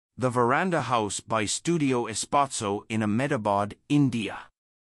The Veranda House by Studio Espaazo in Ahmedabad, India.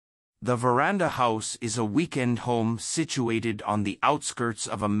 The Veranda House is a weekend home situated on the outskirts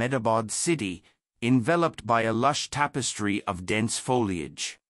of Ahmedabad city, enveloped by a lush tapestry of dense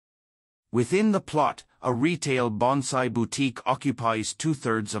foliage. Within the plot, a retail bonsai boutique occupies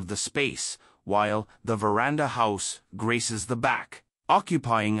 2/3 of the space, while the Veranda House graces the back,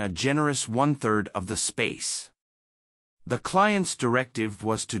 occupying a generous 1/3 of the space. The client's directive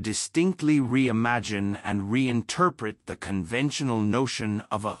was to distinctly reimagine and reinterpret the conventional notion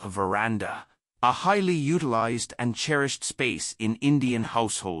of a veranda, a highly utilized and cherished space in Indian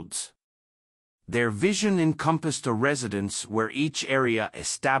households. Their vision encompassed a residence where each area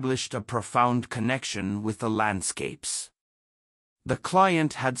established a profound connection with the landscapes. The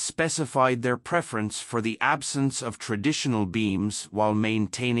client had specified their preference for the absence of traditional beams while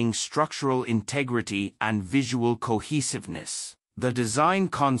maintaining structural integrity and visual cohesiveness. The design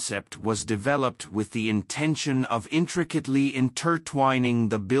concept was developed with the intention of intricately intertwining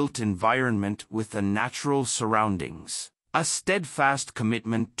the built environment with the natural surroundings. A steadfast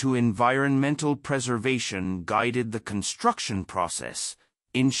commitment to environmental preservation guided the construction process,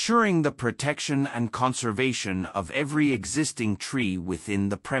 ensuring the protection and conservation of every existing tree within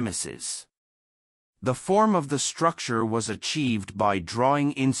the premises. The form of the structure was achieved by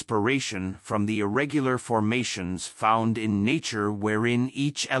drawing inspiration from the irregular formations found in nature, wherein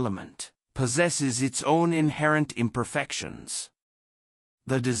each element possesses its own inherent imperfections.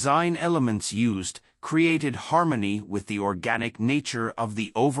 The design elements used created harmony with the organic nature of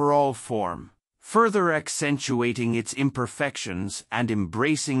the overall form, further accentuating its imperfections and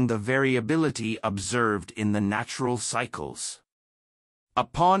embracing the variability observed in the natural cycles.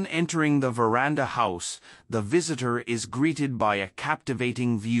 Upon entering the Veranda House, the visitor is greeted by a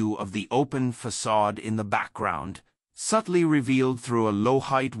captivating view of the open facade in the background, subtly revealed through a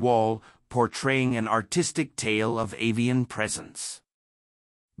low-height wall portraying an artistic tale of avian presence.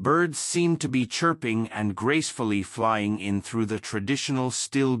 Birds seem to be chirping and gracefully flying in through the traditional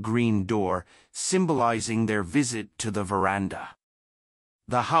still green door, symbolizing their visit to the veranda.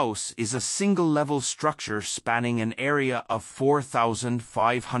 The house is a single-level structure spanning an area of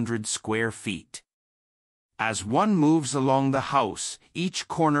 4,500 square feet. As one moves along the house, each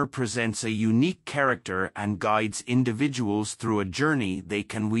corner presents a unique character and guides individuals through a journey they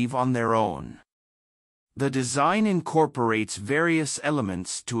can weave on their own. The design incorporates various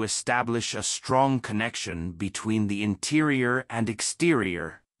elements to establish a strong connection between the interior and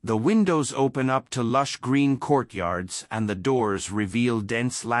exterior. The windows open up to lush green courtyards and the doors reveal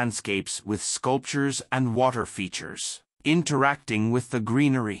dense landscapes with sculptures and water features, interacting with the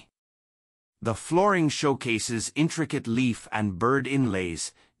greenery. The flooring showcases intricate leaf and bird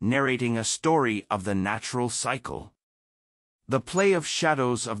inlays, narrating a story of the natural cycle. The play of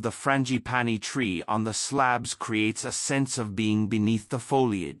shadows of the frangipani tree on the slabs creates a sense of being beneath the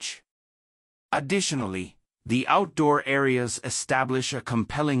foliage. Additionally, the outdoor areas establish a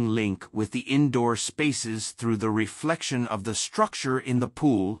compelling link with the indoor spaces through the reflection of the structure in the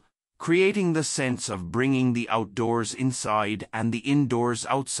pool, creating the sense of bringing the outdoors inside and the indoors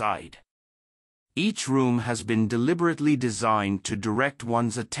outside. Each room has been deliberately designed to direct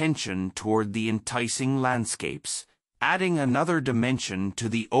one's attention toward the enticing landscapes, adding another dimension to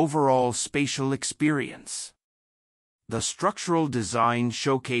the overall spatial experience. The structural design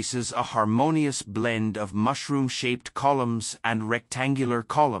showcases a harmonious blend of mushroom-shaped columns and rectangular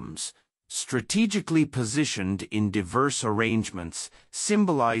columns, strategically positioned in diverse arrangements,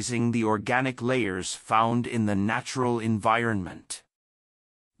 symbolizing the organic layers found in the natural environment.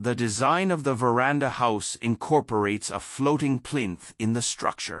 The design of the Veranda House incorporates a floating plinth in the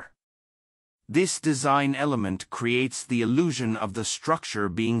structure. This design element creates the illusion of the structure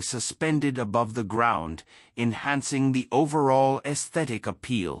being suspended above the ground, enhancing the overall aesthetic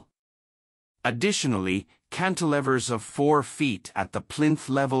appeal. Additionally, cantilevers of 4 feet at the plinth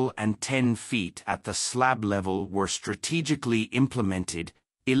level and 10 feet at the slab level were strategically implemented,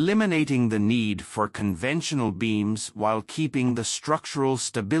 eliminating the need for conventional beams while keeping the structural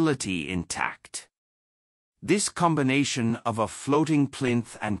stability intact. This combination of a floating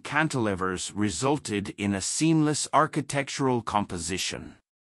plinth and cantilevers resulted in a seamless architectural composition.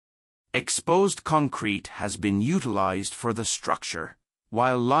 Exposed concrete has been utilized for the structure,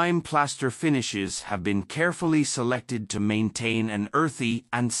 while lime plaster finishes have been carefully selected to maintain an earthy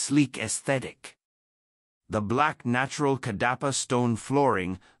and sleek aesthetic. The black natural Kadapa stone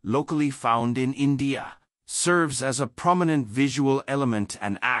flooring, locally found in India, serves as a prominent visual element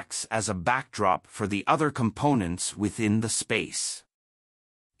and acts as a backdrop for the other components within the space.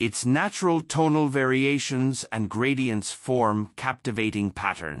 Its natural tonal variations and gradients form captivating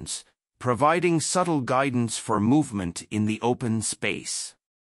patterns, providing subtle guidance for movement in the open space.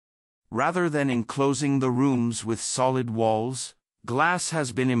 Rather than enclosing the rooms with solid walls, glass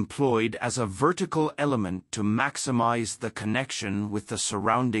has been employed as a vertical element to maximize the connection with the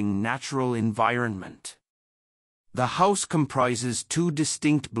surrounding natural environment. The house comprises two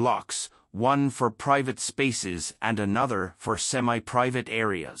distinct blocks, one for private spaces and another for semi-private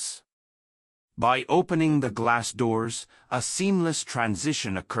areas. By opening the glass doors, a seamless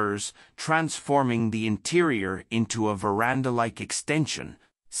transition occurs, transforming the interior into a veranda-like extension,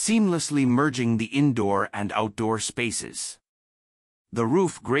 seamlessly merging the indoor and outdoor spaces. The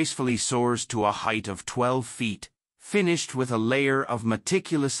roof gracefully soars to a height of 12 feet, finished with a layer of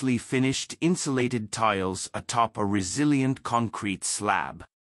meticulously finished insulated tiles atop a resilient concrete slab.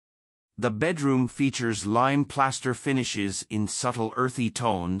 The bedroom features lime plaster finishes in subtle earthy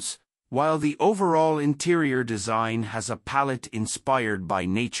tones, while the overall interior design has a palette inspired by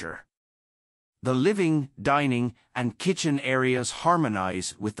nature. The living, dining, and kitchen areas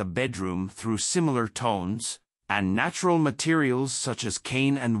harmonize with the bedroom through similar tones, and natural materials such as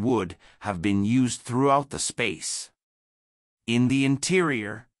cane and wood have been used throughout the space. In the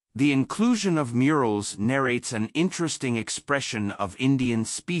interior, the inclusion of murals narrates an interesting expression of Indian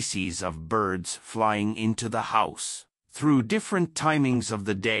species of birds flying into the house, through different timings of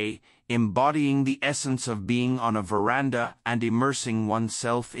the day, embodying the essence of being on a veranda and immersing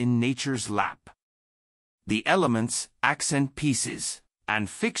oneself in nature's lap. The elements, accent pieces, and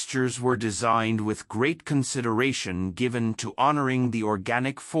fixtures were designed with great consideration given to honoring the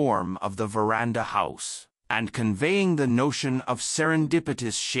organic form of the veranda house, and conveying the notion of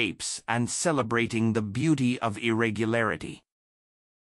serendipitous shapes and celebrating the beauty of irregularity.